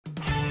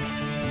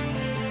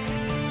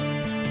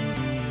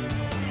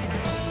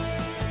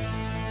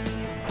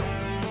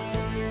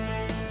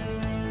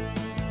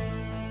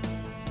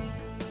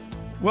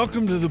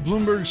Welcome to the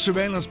Bloomberg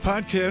Surveillance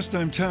Podcast.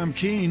 I'm Tom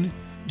Keene.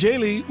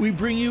 Daily, we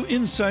bring you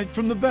insight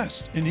from the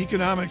best in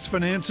economics,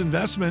 finance,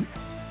 investment,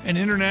 and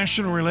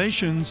international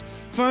relations.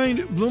 Find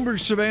Bloomberg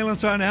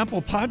Surveillance on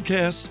Apple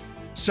Podcasts,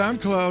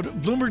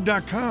 SoundCloud,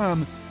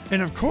 Bloomberg.com,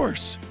 and of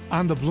course,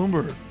 on the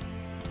Bloomberg.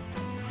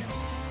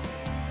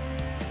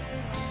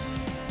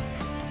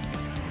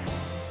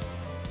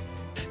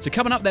 So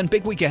coming up then,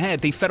 big week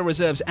ahead, the Federal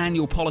Reserve's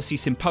annual policy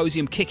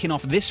symposium kicking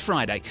off this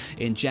Friday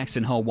in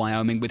Jackson Hole,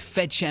 Wyoming, with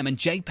Fed Chairman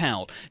Jay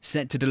Powell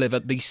set to deliver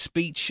the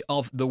speech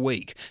of the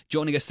week.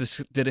 Joining us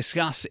to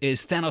discuss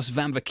is Thanos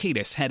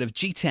Vamvakidis, head of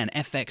G10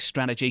 FX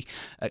strategy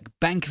at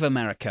Bank of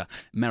America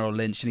Merrill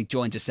Lynch, and he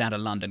joins us out of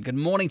London. Good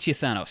morning to you,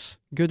 Thanos.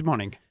 Good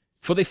morning.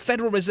 For the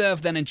Federal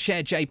Reserve then and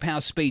Chair Jay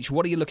Powell's speech,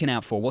 what are you looking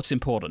out for? What's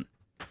important?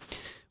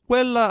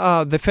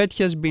 Well, the Fed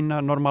has been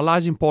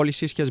normalizing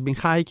policies, has been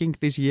hiking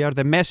this year.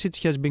 The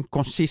message has been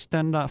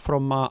consistent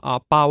from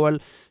Powell.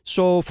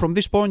 So from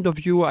this point of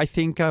view, I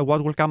think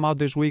what will come out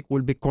this week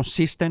will be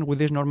consistent with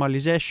this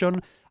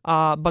normalization.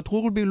 But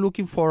we will be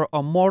looking for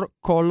more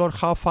color,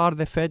 how far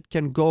the Fed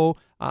can go,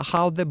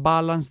 how they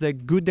balance the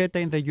good data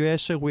in the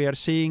US we are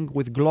seeing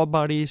with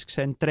global risks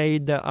and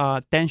trade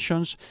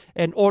tensions,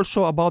 and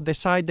also about the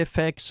side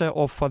effects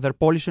of their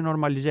policy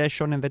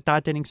normalization and the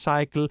tightening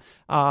cycle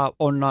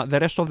on the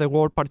rest of the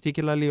world,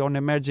 particularly on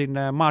emerging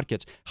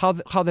markets.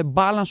 How they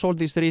balance all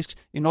these risks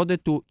in order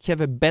to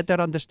have a better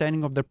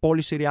understanding of their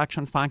policy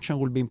reaction function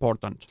will be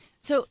important.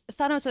 So,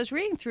 Thanos, I was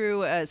reading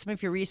through some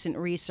of your recent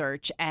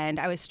research, and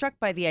I was struck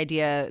by the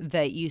idea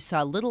that you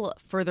saw a little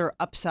further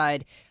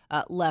upside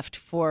left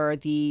for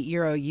the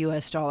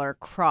euro-US dollar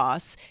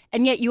cross,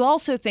 and yet you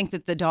also think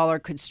that the dollar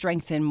could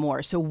strengthen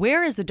more. So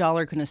where is the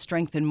dollar going to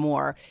strengthen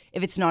more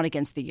if it's not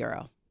against the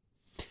euro?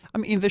 I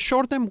mean, in the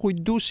short term, we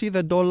do see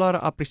the dollar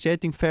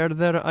appreciating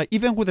further,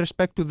 even with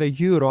respect to the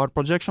euro. Our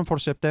projection for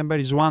September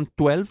is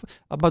 112,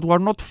 but we're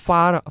not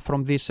far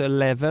from this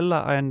level,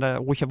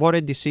 and we have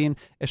already seen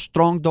a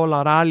strong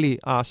dollar rally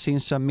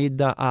since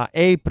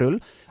mid-April.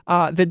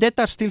 The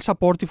data are still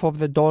supportive of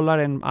the dollar,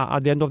 and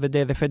at the end of the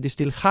day, the Fed is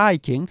still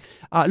hiking.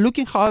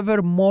 Looking,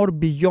 however, more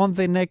beyond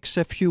the next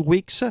few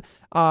weeks,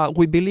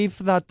 we believe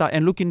that,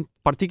 and looking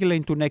particularly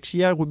into next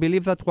year, we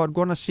believe that we're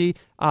going to see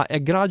a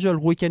gradual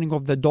weakening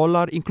of the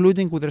dollar,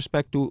 including with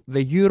respect to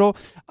the euro.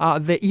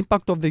 The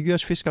impact of the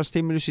US fiscal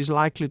stimulus is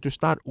likely to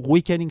start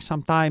weakening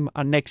sometime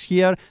next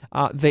year.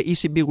 The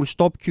ECB will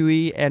stop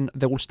QE and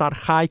they will start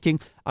hiking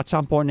at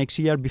some point next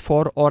year,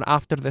 before or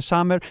after the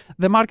summer.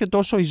 The market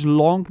also is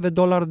long the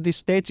dollar at this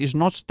stage, is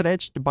not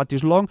stretched, but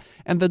is long,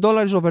 and the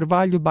dollar is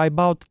overvalued by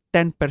about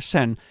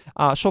 10%.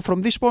 So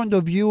from this point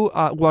of view,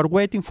 we're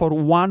waiting for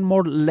one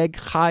more leg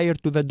higher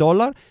to the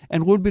dollar,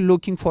 and we'll be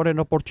looking for an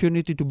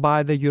opportunity to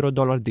buy the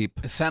euro-dollar dip.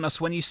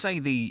 Thanos, when you say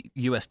the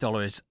US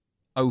dollar is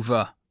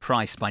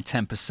overpriced by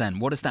 10%,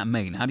 what does that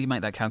mean? How do you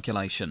make that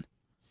calculation?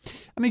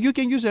 I mean, you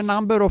can use a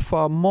number of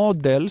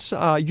models.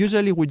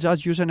 Usually, we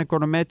just use an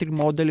econometric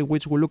model in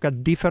which we look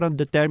at different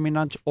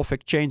determinants of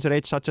exchange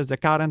rates, such as the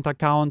current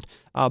account,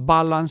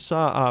 balance,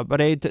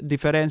 rate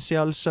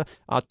differentials,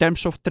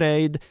 terms of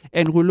trade,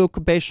 and we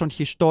look based on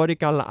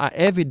historical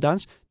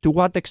evidence to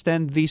what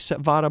extent these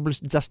variables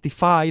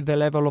justify the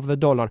level of the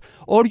dollar.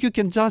 Or you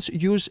can just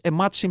use a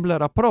much simpler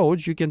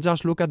approach. You can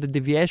just look at the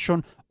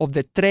deviation of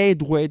the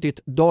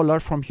trade-weighted dollar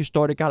from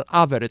historical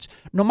average.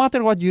 No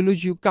matter what you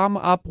use, you come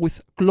up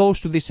with close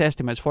to these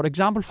estimates. For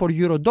example, for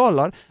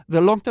euro-dollar, the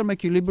long-term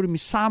equilibrium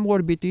is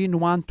somewhere between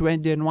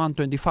 120 and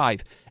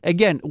 125.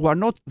 Again, we're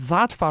not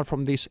that far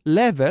from this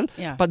level,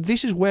 but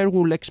this is where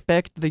we'll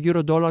expect the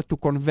euro-dollar to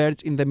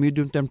converge in the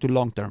medium term to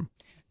long term.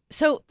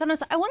 So,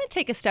 Thanos, I want to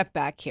take a step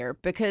back here,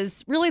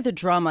 because really the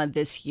drama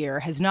this year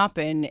has not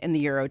been in the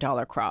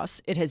euro-dollar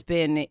cross. It has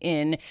been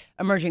in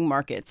emerging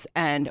markets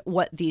and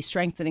what the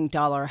strengthening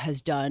dollar has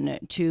done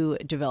to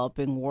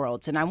developing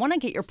worlds. And I want to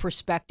get your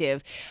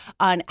perspective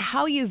on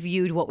how you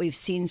viewed what we've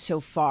seen so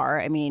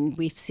far. I mean,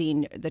 we've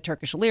seen the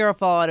Turkish lira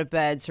fall out of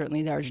bed,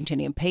 certainly the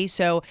Argentinian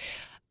peso.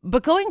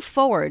 But going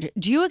forward,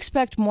 do you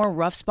expect more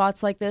rough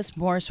spots like this,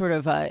 more sort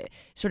of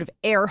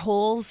air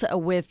holes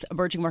with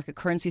emerging market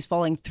currencies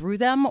falling through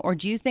them? Or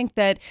do you think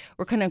that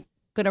we're going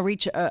to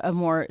reach a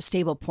more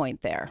stable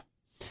point there?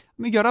 I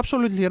mean, you're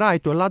absolutely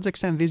right. To a large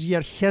extent, this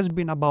year has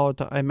been about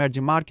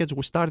emerging markets.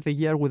 We start the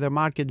year with the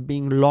market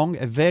being long,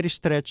 a very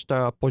stretched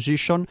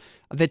position.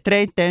 The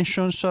trade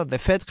tensions, the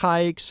Fed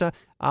hikes,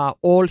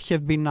 all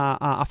have been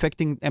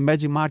affecting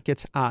emerging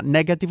markets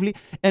negatively.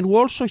 And we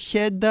also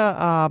had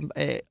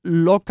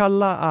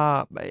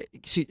local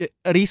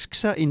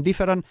risks in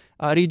different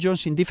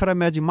regions, in different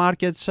emerging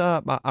markets,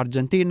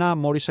 Argentina,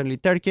 more recently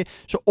Turkey.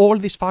 So all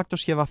these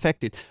factors have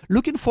affected.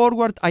 Looking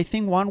forward, I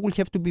think one will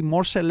have to be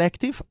more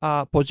selective,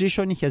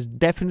 positioning has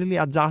definitely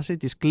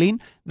adjusted, is clean.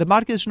 The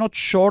market is not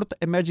short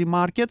emerging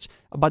markets,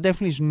 but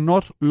definitely is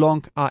not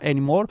long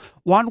anymore.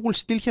 One will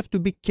still have to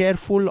be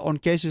careful on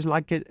cases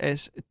like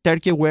as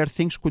Turkey, where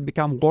things could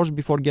become worse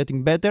before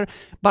getting better.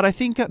 But I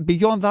think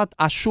beyond that,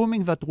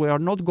 assuming that we are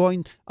not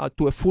going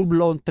to a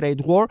full-blown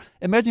trade war,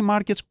 emerging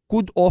markets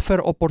could offer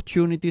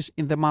opportunities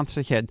in the months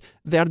ahead.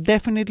 They are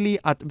definitely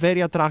at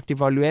very attractive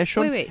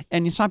valuation, Wait.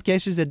 and in some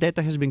cases, the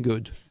data has been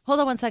good.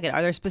 Hold on one second.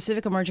 Are there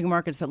specific emerging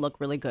markets that look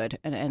really good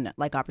and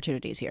like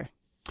opportunities here?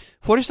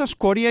 For instance,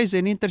 Korea is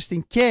an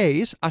interesting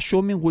case,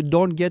 assuming we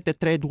don't get a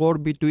trade war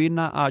between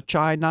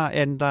China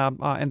and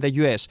the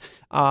US.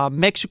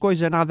 Mexico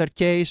is another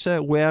case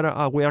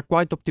where we are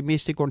quite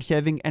optimistic on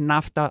having a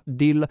NAFTA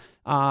deal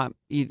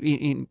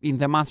in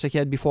the months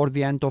ahead before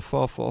the end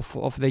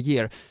of the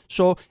year.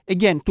 So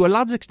again, to a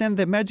large extent,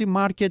 the emerging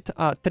market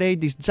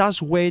trade is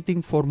just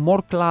waiting for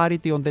more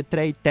clarity on the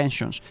trade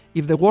tensions.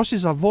 If the worst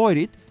is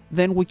avoided,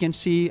 then we can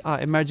see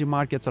emerging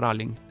markets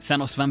rallying.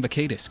 Thanos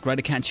Vamvakidis, great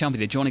to catch up with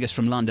you. Joining us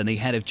from London, the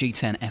head of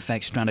G10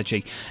 FX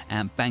strategy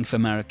at Bank of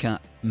America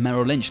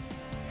Merrill Lynch.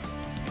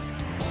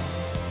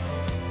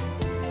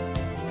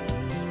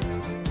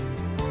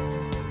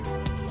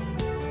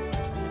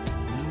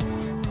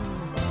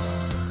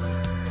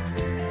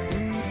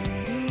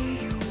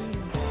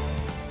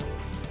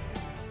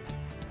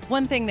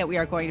 One thing that we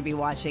are going to be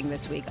watching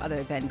this week,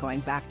 other than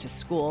going back to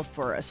school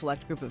for a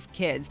select group of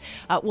kids,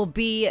 will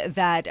be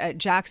that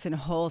Jackson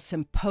Hole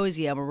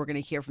Symposium, where we're going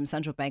to hear from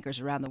central bankers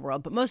around the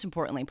world. But most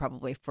importantly,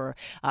 probably for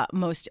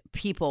most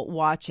people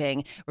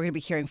watching, we're going to be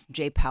hearing from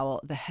Jay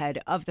Powell, the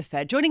head of the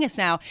Fed. Joining us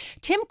now,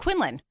 Tim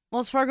Quinlan,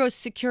 Wells Fargo's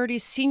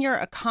Securities senior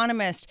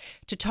economist,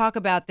 to talk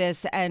about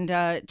this.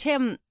 And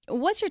Tim,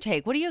 what's your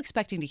take? What are you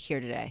expecting to hear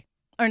today?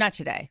 Or not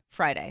today,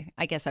 Friday.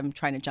 I guess I'm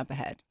trying to jump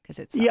ahead because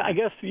it's Yeah, I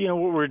guess,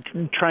 what we're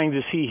trying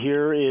to see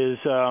here is,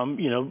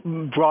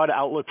 broad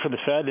outlook for the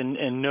Fed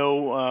and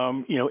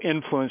no,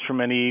 influence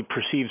from any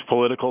perceived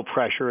political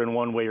pressure in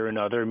one way or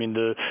another. I mean,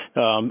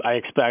 I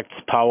expect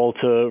Powell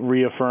to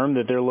reaffirm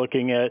that they're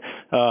looking at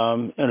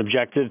an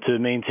objective to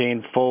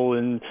maintain full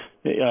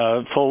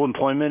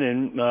employment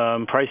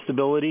and price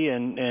stability,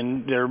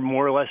 and they're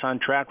more or less on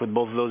track with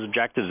both of those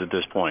objectives at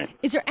this point.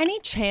 Is there any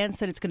chance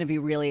that it's going to be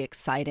really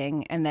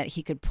exciting and that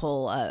he could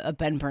pull a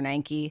Ben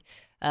Bernanke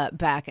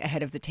back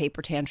ahead of the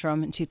taper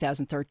tantrum in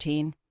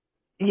 2013?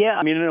 Yeah,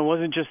 I mean, and it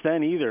wasn't just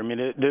then either. I mean,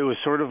 it was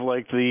sort of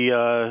like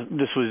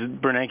this was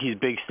Bernanke's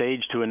big stage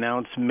to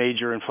announce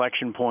major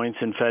inflection points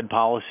in Fed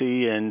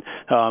policy, and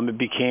it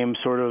became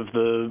sort of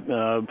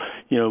the,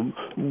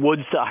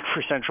 Woodstock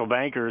for central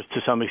bankers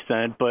to some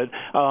extent. But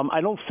I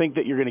don't think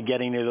that you're going to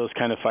get any of those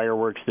kind of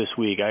fireworks this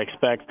week. I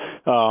expect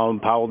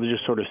Powell to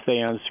just sort of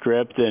stay on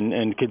script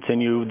and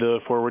continue the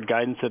forward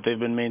guidance that they've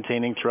been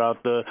maintaining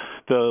throughout the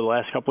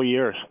last couple of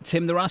years.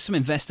 Tim, there are some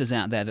investors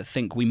out there that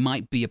think we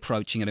might be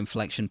approaching an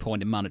inflection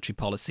point in monetary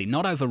policy,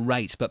 not over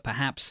rates, but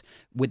perhaps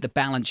with the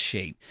balance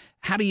sheet.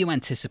 How do you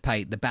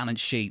anticipate the balance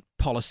sheet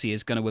policy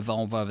is going to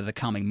evolve over the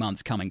coming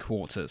months, coming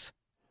quarters?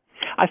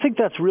 I think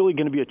that's really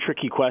going to be a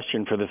tricky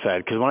question for the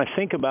Fed, because when I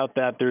think about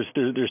that, there's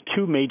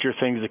two major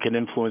things that can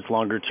influence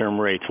longer-term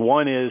rates.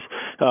 One is,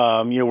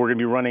 we're going to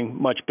be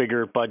running much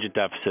bigger budget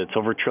deficits,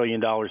 over $1 trillion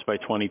by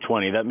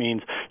 2020. That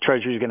means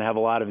Treasury is going to have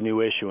a lot of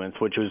new issuance,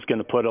 which is going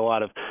to put a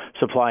lot of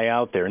supply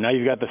out there. Now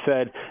you've got the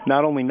Fed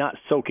not only not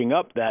soaking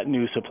up that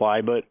new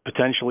supply, but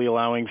potentially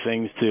allowing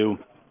things to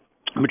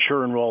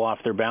mature and roll off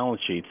their balance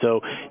sheet.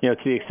 So, to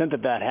the extent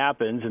that that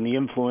happens and the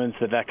influence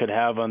that could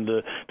have on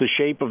the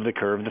shape of the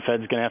curve, the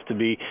Fed's going to have to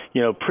be,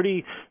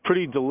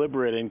 pretty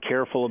deliberate and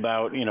careful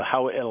about,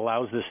 how it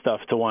allows this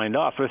stuff to wind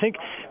off. But I think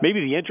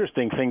maybe the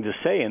interesting thing to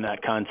say in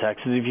that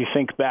context is if you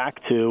think back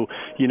to,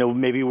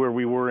 maybe where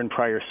we were in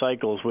prior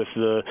cycles with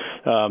the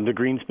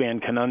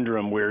Greenspan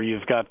conundrum, where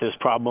you've got this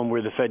problem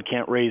where the Fed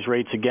can't raise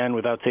rates again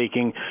without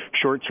taking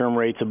short-term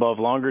rates above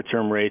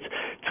longer-term rates.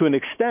 To an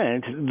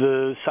extent,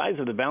 the size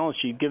of the balance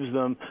sheet gives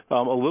them a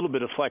little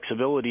bit of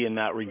flexibility in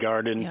that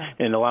regard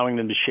and allowing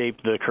them to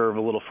shape the curve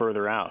a little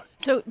further out.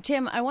 So,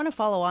 Tim, I want to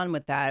follow on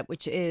with that,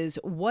 which is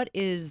what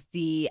is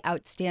the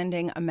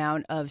outstanding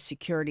amount of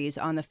securities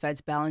on the Fed's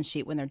balance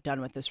sheet when they're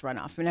done with this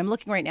runoff? I mean, I'm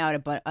looking right now at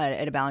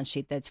a balance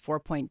sheet that's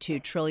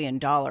 $4.2 trillion.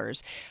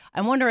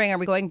 I'm wondering, are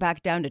we going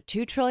back down to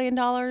 $2 trillion?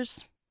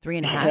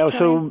 $3.5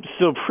 trillion?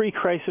 So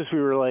pre-crisis, we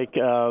were like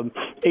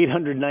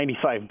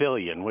 $895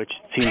 billion, which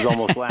seems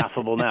almost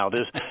laughable now.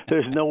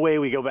 There's no way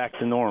we go back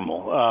to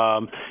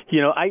normal.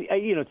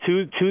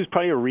 Two is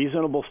probably a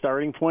reasonable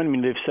starting point. I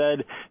mean, they've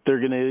said they're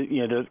going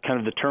to, kind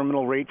of the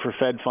terminal rate for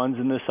Fed funds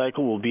in this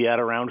cycle will be at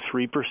around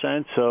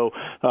 3%. So,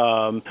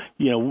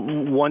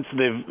 once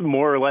they've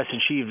more or less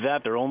achieved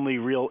that, their only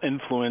real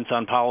influence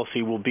on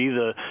policy will be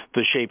the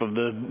shape of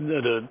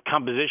the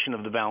composition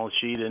of the balance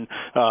sheet and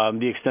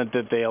the extent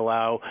that they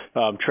allow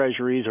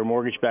treasuries or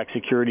mortgage-backed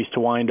securities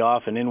to wind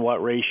off and in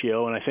what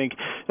ratio. And I think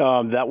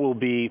that will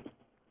be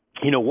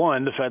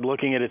one, the Fed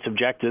looking at its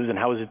objectives and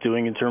how is it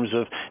doing in terms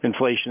of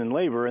inflation and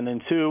labor, and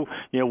then two,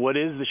 what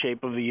is the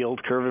shape of the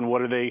yield curve and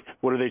what are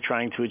they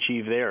trying to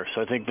achieve there?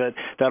 So I think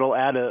that'll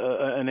add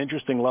an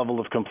interesting level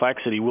of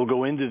complexity. We'll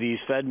go into these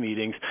Fed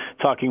meetings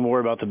talking more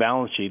about the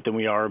balance sheet than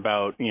we are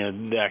about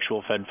the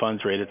actual Fed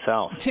funds rate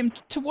itself. Tim,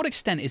 to what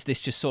extent is this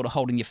just sort of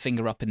holding your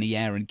finger up in the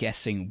air and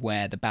guessing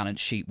where the balance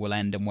sheet will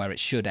end and where it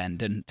should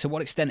end? And to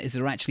what extent is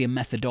there actually a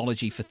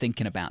methodology for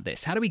thinking about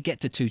this? How do we get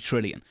to $2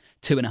 trillion,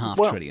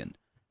 $2.5 trillion?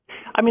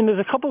 I mean, there's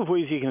a couple of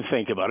ways you can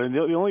think about it.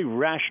 The only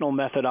rational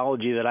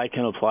methodology that I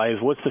can apply is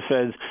what's the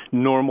Fed's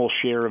normal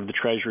share of the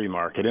Treasury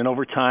market, and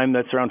over time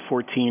that's around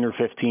 14 or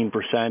 15%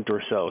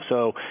 or so.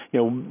 So,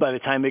 by the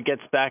time it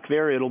gets back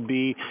there, it'll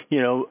be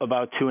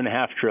about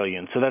 $2.5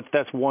 trillion. So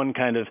that's one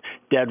kind of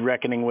dead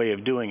reckoning way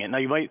of doing it. Now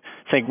you might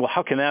think, well,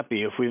 how can that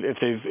be if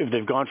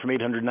they've gone from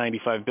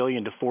 $895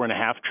 billion to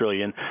 $4.5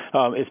 trillion?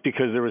 It's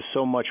because there was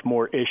so much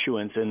more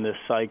issuance in this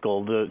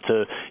cycle.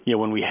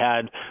 When we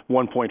had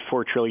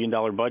 $1.4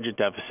 trillion budget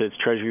deficits,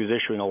 Treasury was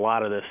issuing a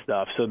lot of this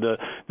stuff. So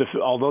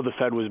although the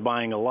Fed was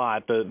buying a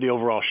lot, the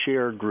overall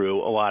share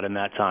grew a lot in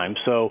that time.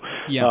 So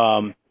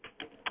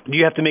do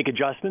you have to make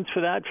adjustments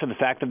for that, for the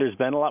fact that there's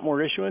been a lot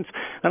more issuance?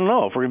 I don't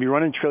know. If we're going to be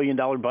running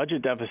trillion-dollar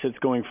budget deficits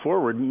going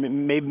forward,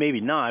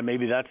 maybe not.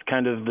 Maybe that's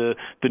kind of the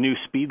new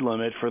speed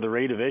limit for the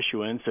rate of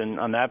issuance, and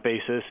on that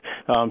basis,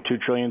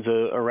 $2 trillion is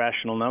a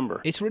rational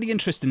number. It's really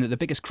interesting that the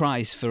biggest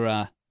cries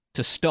for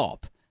to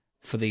stop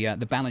for the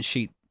balance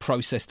sheet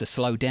process to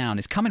slow down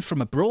is coming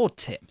from abroad,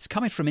 Tim. It's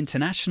coming from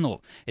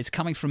international. It's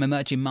coming from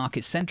emerging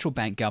market central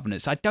bank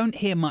governors. I don't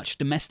hear much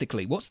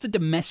domestically. What's the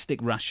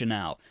domestic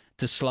rationale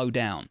to slow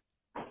down?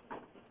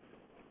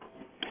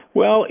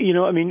 Well,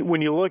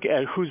 when you look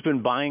at who's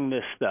been buying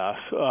this stuff,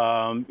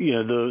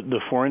 the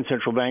foreign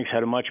central banks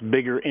had a much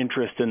bigger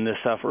interest in this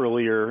stuff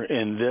earlier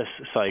in this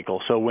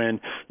cycle. So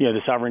when, the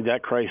sovereign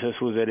debt crisis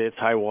was at its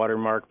high water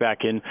mark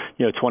back in,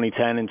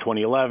 2010 and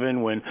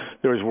 2011, when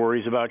there was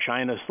worries about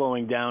China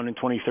slowing down in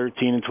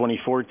 2013 and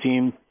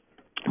 2014,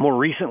 more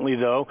recently,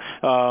 though,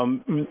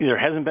 there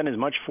hasn't been as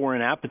much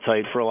foreign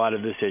appetite for a lot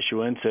of this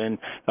issuance, and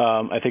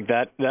I think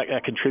that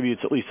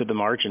contributes, at least at the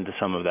margin, to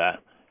some of that.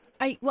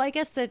 I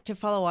guess that to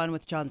follow on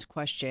with John's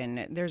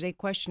question, there's a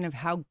question of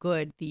how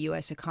good the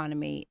U.S.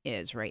 economy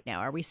is right now.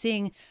 Are we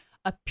seeing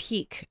a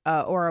peak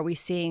or are we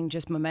seeing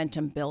just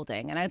momentum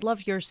building? And I'd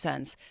love your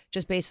sense,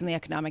 just based on the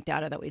economic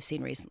data that we've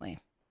seen recently.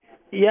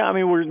 Yeah, I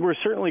mean, we're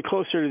certainly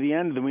closer to the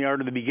end than we are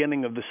to the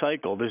beginning of the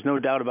cycle. There's no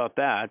doubt about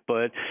that.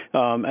 But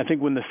I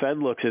think when the Fed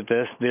looks at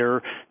this,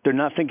 they're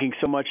not thinking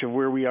so much of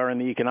where we are in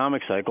the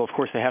economic cycle. Of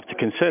course, they have to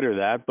consider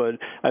that, but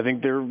I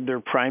think their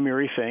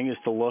primary thing is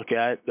to look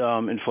at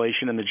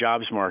inflation and the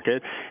jobs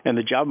market. And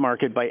the job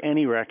market, by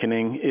any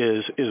reckoning,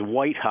 is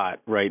white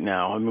hot right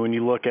now. I mean, when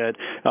you look at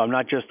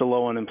not just the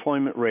low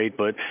unemployment rate,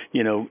 but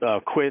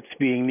quits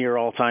being near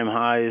all-time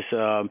highs,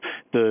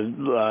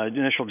 the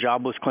initial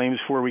jobless claims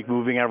 4-week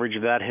moving average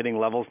of that hitting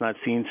levels not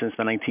seen since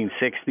the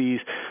 1960s.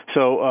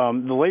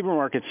 So the labor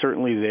market's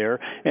certainly there,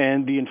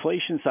 and the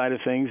inflation side of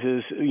things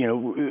is,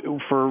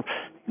 for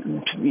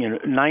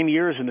 9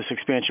 years in this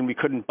expansion, we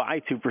couldn't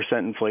buy 2%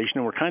 inflation,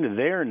 and we're kind of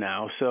there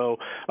now. So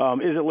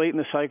is it late in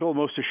the cycle?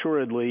 Most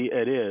assuredly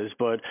it is.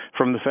 But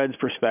from the Fed's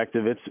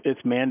perspective, its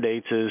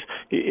mandates is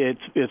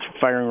it's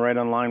firing right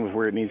on line with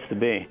where it needs to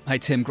be. Hey,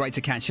 Tim, great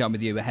to catch up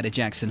with you ahead of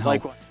Jackson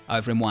Hole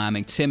over in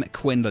Wyoming. Tim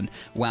Quinlan,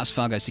 Wells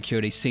Fargo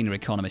Securities senior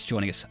economist,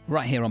 joining us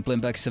right here on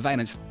Bloomberg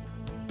Surveillance.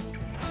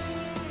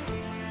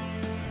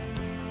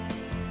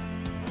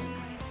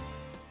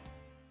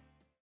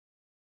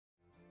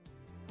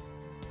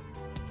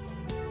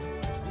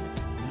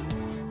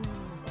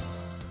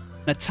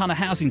 A ton of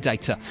housing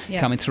data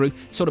coming through,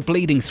 sort of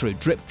bleeding through,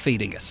 drip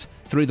feeding us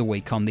through the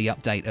week on the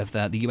update of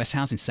the U.S.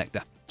 housing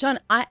sector. John,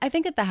 I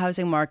think that the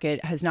housing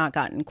market has not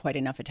gotten quite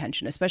enough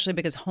attention, especially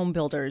because home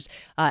builders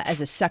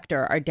as a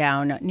sector are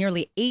down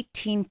nearly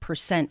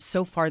 18%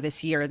 so far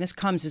this year. And this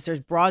comes as there's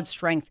broad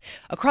strength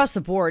across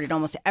the board in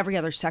almost every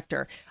other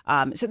sector.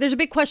 So there's a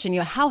big question,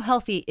 how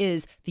healthy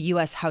is the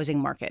U.S. housing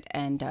market?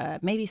 And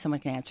maybe someone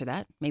can answer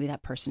that. Maybe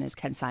that person is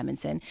Ken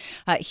Simonson.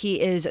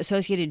 He is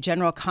Associated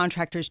General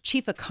Contractors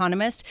chief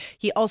economist.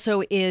 He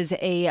also is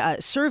a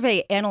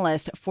survey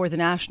analyst for the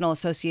National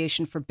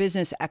Association for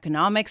Business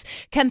Economics.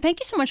 Ken, thank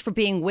you so much for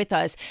being with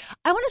us.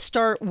 I want to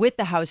start with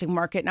the housing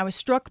market, and I was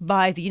struck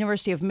by the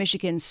University of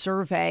Michigan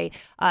survey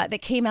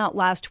that came out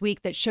last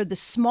week that showed the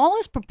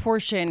smallest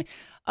proportion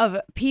of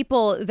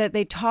people that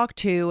they talked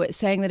to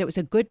saying that it was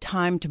a good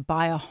time to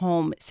buy a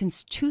home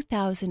since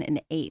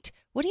 2008.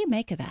 What do you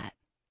make of that?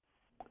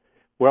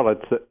 Well,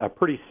 it's a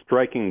pretty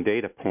striking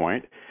data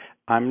point.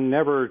 I'm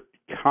never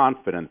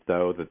confident,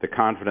 though, that the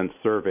confidence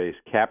surveys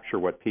capture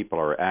what people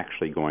are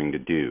actually going to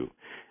do.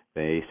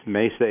 They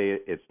may say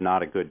it's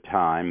not a good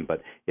time,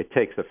 but it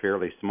takes a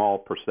fairly small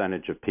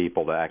percentage of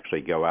people to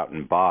actually go out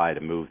and buy to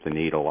move the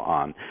needle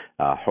on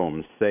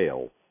home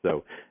sales.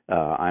 So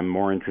I'm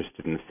more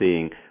interested in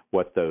seeing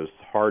what those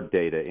hard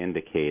data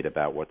indicate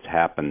about what's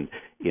happened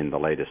in the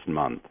latest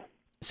month.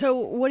 So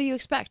what do you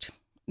expect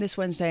this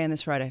Wednesday and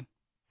this Friday?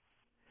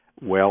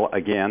 Well,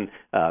 again,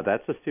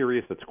 that's a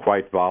series that's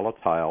quite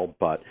volatile,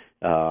 but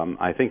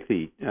I think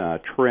the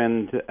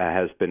trend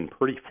has been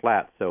pretty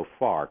flat so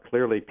far.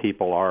 Clearly,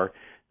 people are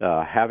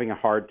having a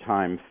hard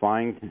time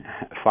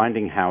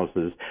finding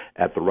houses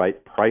at the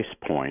right price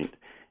point,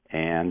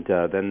 and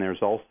then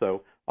there's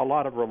also a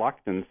lot of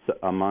reluctance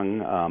among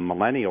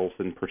millennials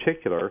in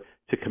particular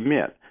to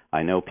commit.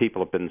 I know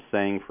people have been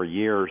saying for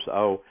years,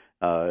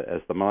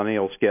 as the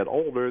millennials get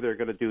older, they're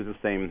going to do the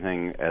same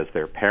thing as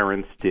their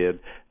parents did.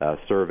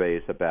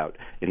 Surveys about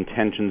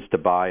intentions to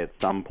buy at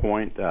some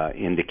point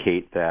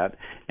indicate that,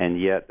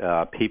 and yet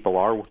people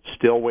are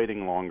still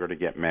waiting longer to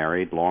get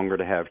married, longer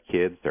to have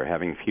kids. They're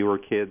having fewer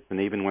kids,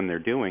 and even when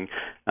they're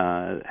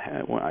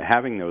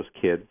having those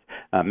kids,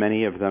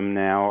 many of them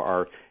now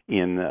are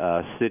in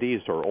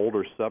cities or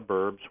older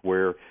suburbs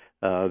where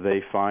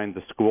they find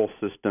the school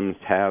systems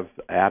have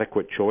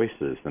adequate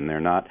choices, and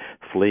they're not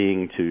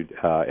fleeing to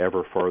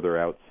ever further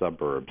out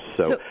suburbs.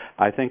 So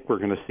I think we're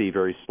going to see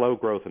very slow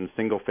growth in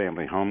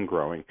single-family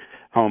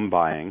home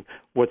buying.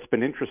 What's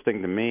been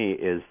interesting to me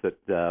is that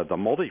the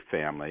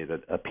multifamily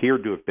that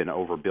appeared to have been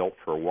overbuilt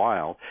for a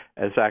while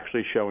is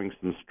actually showing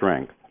some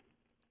strength.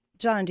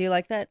 John, do you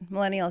like that?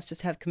 Millennials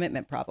just have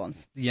commitment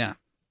problems. Yeah.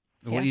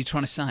 What are you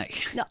trying to say?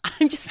 No,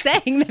 I'm just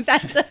saying that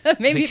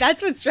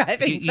that's what's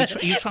driving. You're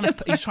trying to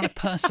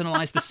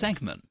personalize the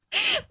segment.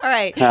 All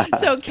right.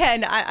 So,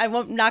 Ken,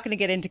 I'm not going to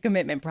get into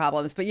commitment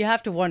problems, but you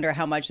have to wonder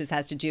how much this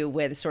has to do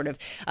with sort of,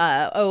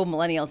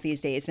 millennials these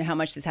days, and how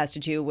much this has to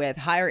do with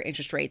higher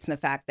interest rates and the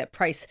fact that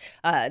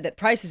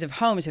prices of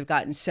homes have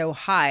gotten so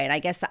high. And I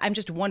guess I'm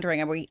just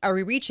wondering, are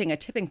we reaching a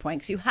tipping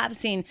point? Because you have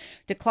seen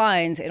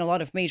declines in a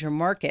lot of major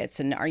markets,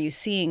 and are you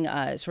seeing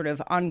sort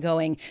of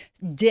ongoing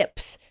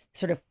dips,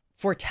 sort of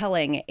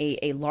foretelling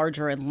a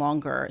larger and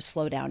longer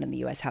slowdown in the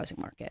U.S. housing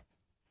market?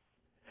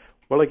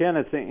 Well, again,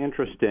 it's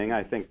interesting.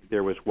 I think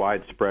there was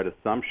widespread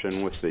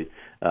assumption with the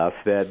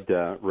Fed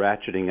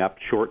ratcheting up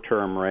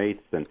short-term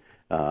rates and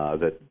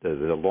that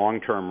the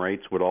long-term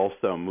rates would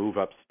also move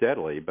up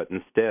steadily. But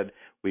instead,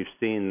 we've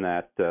seen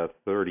that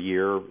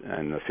 30-year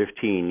and the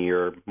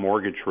 15-year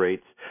mortgage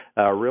rates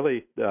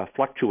really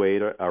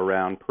fluctuate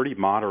around pretty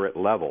moderate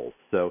levels.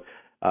 So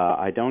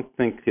I don't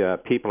think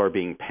people are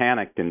being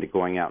panicked into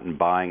going out and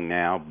buying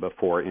now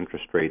before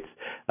interest rates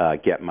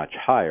get much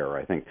higher.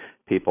 I think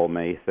people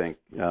may think,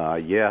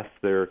 yes,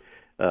 there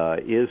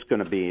is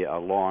going to be a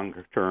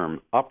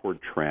longer-term upward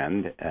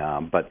trend,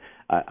 but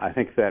I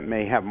think that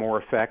may have more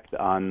effect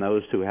on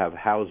those who have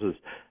houses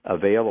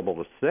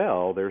available to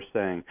sell. They're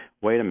saying,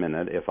 wait a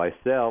minute, if I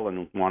sell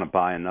and want to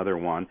buy another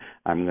one,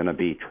 I'm going to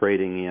be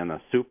trading in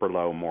a super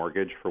low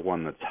mortgage for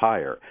one that's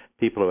higher.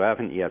 People who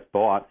haven't yet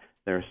bought,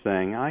 they're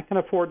saying, I can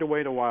afford to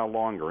wait a while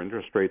longer.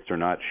 Interest rates are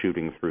not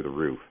shooting through the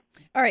roof.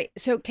 All right.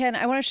 So, Ken,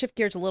 I want to shift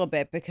gears a little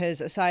bit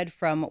because aside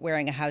from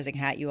wearing a housing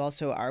hat, you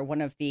also are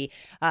one of the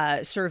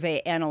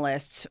survey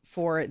analysts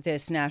for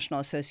this National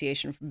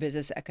Association for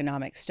Business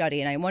Economic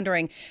Study. And I'm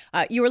wondering,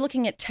 you were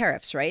looking at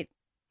tariffs, right?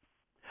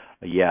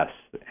 Yes.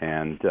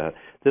 And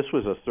this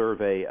was a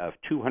survey of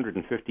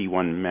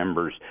 251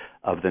 members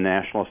of the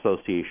National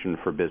Association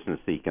for Business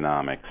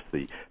Economics,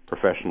 the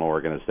professional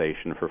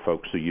organization for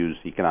folks who use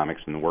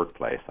economics in the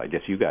workplace. I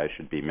guess you guys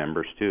should be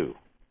members, too.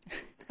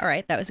 All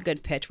right. That was a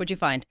good pitch. What'd you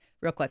find?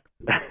 Real quick.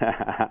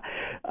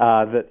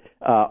 That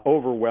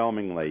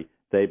overwhelmingly,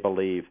 they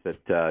believe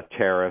that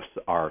tariffs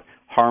are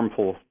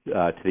harmful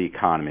to the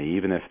economy,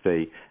 even if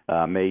they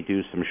may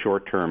do some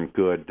short-term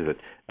good,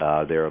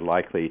 that they're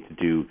likely to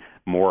do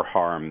more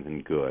harm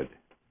than good.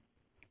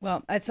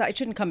 Well, it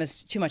shouldn't come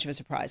as too much of a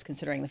surprise,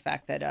 considering the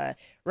fact that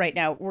right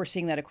now we're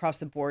seeing that across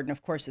the board. And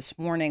of course, this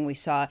morning we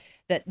saw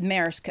that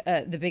Maersk,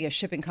 the biggest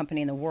shipping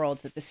company in the world,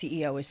 that the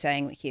CEO is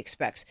saying that he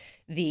expects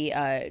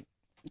the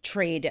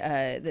trade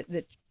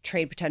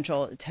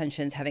potential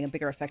tensions having a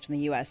bigger effect in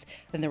the U.S.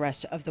 than the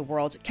rest of the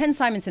world. Ken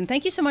Simonson,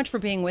 thank you so much for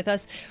being with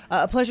us.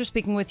 A pleasure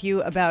speaking with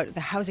you about the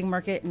housing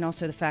market and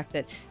also the fact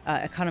that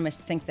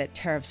economists think that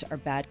tariffs are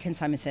bad. Ken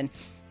Simonson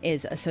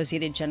is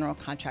Associated General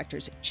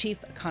Contractors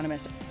Chief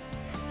Economist.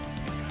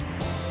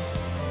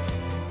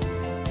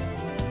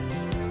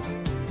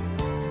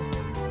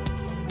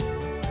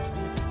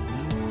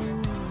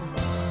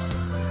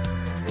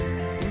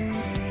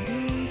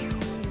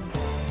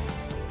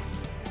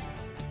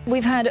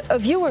 We've had a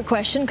viewer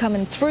question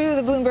coming through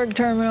the Bloomberg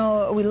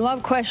terminal. We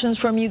love questions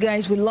from you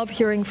guys. We love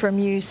hearing from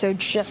you. So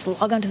just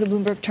log onto the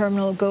Bloomberg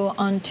terminal, go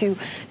onto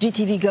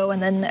GTV Go,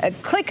 and then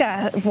click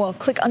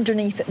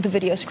underneath the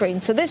video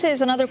screen. So this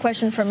is another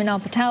question from Minal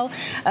Patel.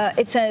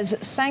 It says,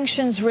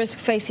 sanctions risk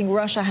facing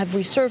Russia have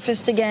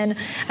resurfaced again.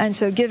 And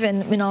so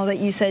given, Minal, that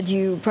you said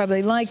you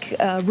probably like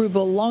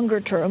ruble longer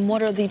term,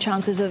 what are the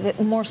chances of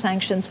more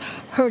sanctions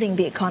hurting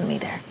the economy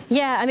there?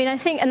 Yeah, I mean, I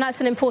think, and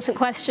that's an important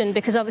question,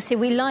 because obviously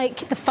we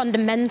like the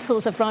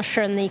fundamentals of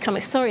Russia and the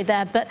economic story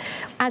there. But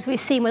as we've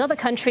seen with other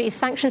countries,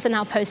 sanctions are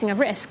now posing a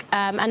risk.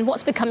 And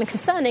what's becoming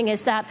concerning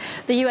is that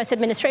the U.S.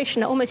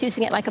 administration are almost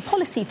using it like a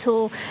policy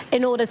tool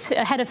in order to,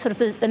 ahead of sort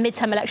of the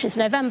midterm elections in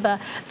November,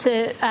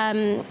 to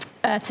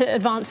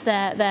advance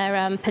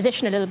their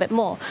position a little bit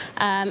more.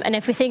 And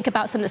if we think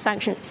about some of the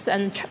sanctions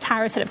and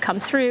tariffs that have come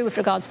through with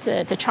regards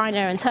to China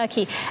and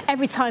Turkey,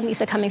 every time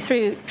these are coming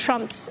through,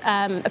 Trump's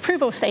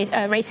approval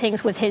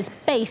ratings with his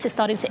base is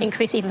starting to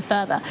increase even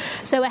further.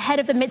 So ahead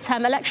of the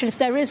midterm elections,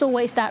 there is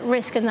always that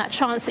risk and that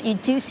chance that you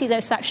do see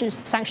those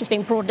sanctions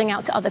being broadening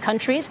out to other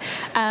countries.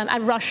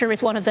 And Russia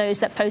is one of those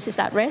that poses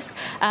that risk.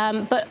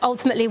 But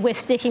ultimately, we're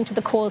sticking to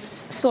the core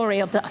story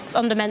of the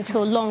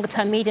fundamental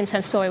longer-term,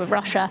 medium-term story with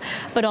Russia.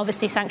 But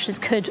obviously, sanctions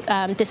could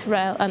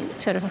disrupt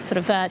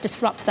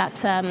that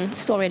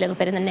story a little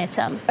bit in the near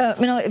term.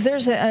 If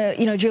there's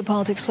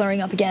geopolitics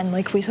flaring up again,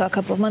 like we saw a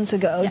couple of months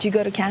ago, do you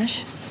go to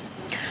cash?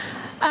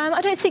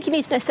 I don't think you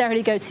need to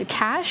necessarily go to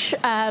cash.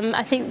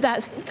 I think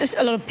that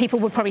a lot of people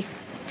would probably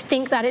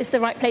think that is the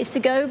right place to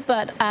go,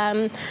 but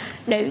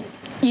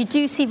you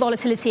do see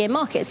volatility in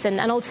markets, and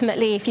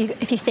ultimately, if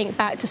you think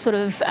back to sort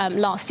of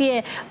last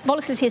year,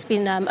 volatility has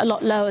been a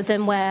lot lower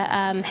than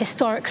where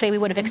historically we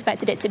would have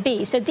expected it to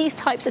be. So these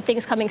types of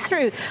things coming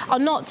through are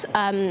not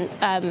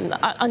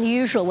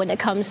unusual when it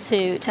comes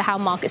to how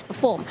markets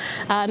perform.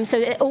 So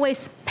it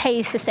always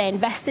pays to stay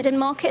invested in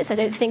markets. I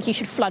don't think you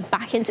should flood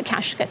back into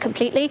cash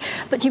completely,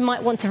 but you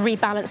might want to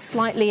rebalance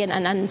slightly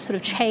and sort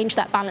of change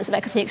that balance of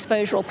equity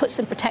exposure or put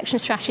some protection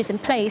strategies in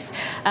place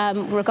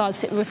with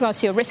regards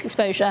to your risk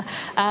exposure.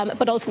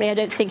 But ultimately, I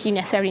don't think you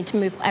necessarily need to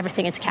move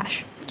everything into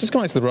cash. Just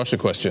going back to the Russia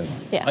question.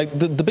 Yeah.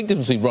 The big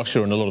difference between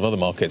Russia and a lot of other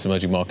markets,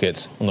 emerging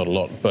markets, well, not a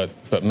lot,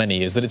 but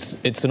many, is that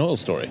it's an oil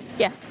story.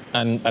 Yeah.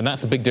 And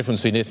that's the big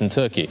difference between it and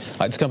Turkey.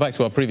 To come back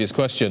to our previous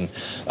question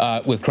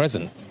with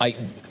Crescent,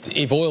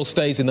 if oil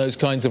stays in those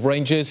kinds of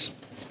ranges,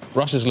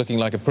 Russia's looking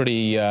like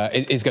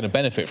is going to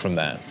benefit from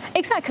that.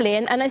 Exactly,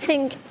 and I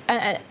think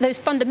those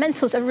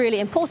fundamentals are really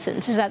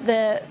important, is that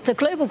the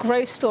global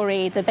growth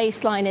story, the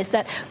baseline is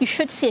that you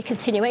should see a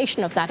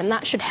continuation of that, and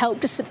that should help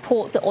to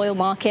support the oil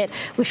market.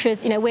 We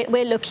should,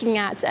 we're looking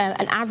at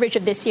an average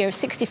of this year of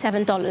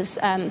 $67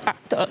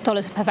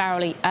 dollars per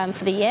barrel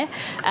for the year,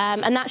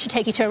 and that should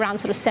take you to around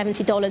sort of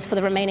 $70 for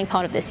the remaining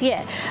part of this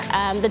year.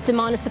 The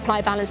demand and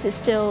supply balance is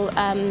still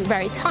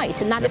very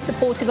tight, and that is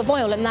supportive of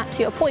oil, and that,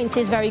 to your point,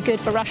 is very good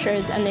for Russia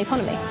and the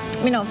economy.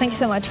 Minal, thank you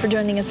so much for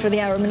joining us for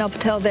the hour. Minal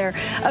Patel there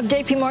of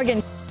JP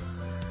Morgan.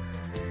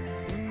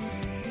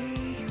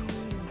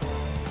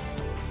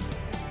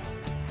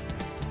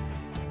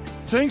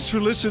 Thanks for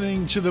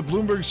listening to the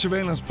Bloomberg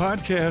Surveillance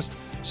Podcast.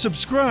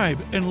 Subscribe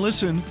and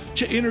listen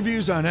to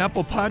interviews on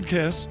Apple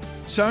Podcasts,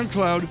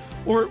 SoundCloud,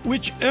 or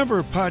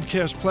whichever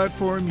podcast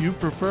platform you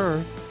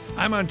prefer.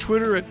 I'm on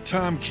Twitter at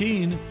Tom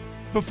Keene.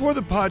 Before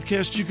the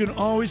podcast, you can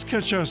always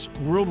catch us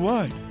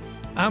worldwide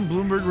on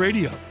Bloomberg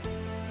Radio.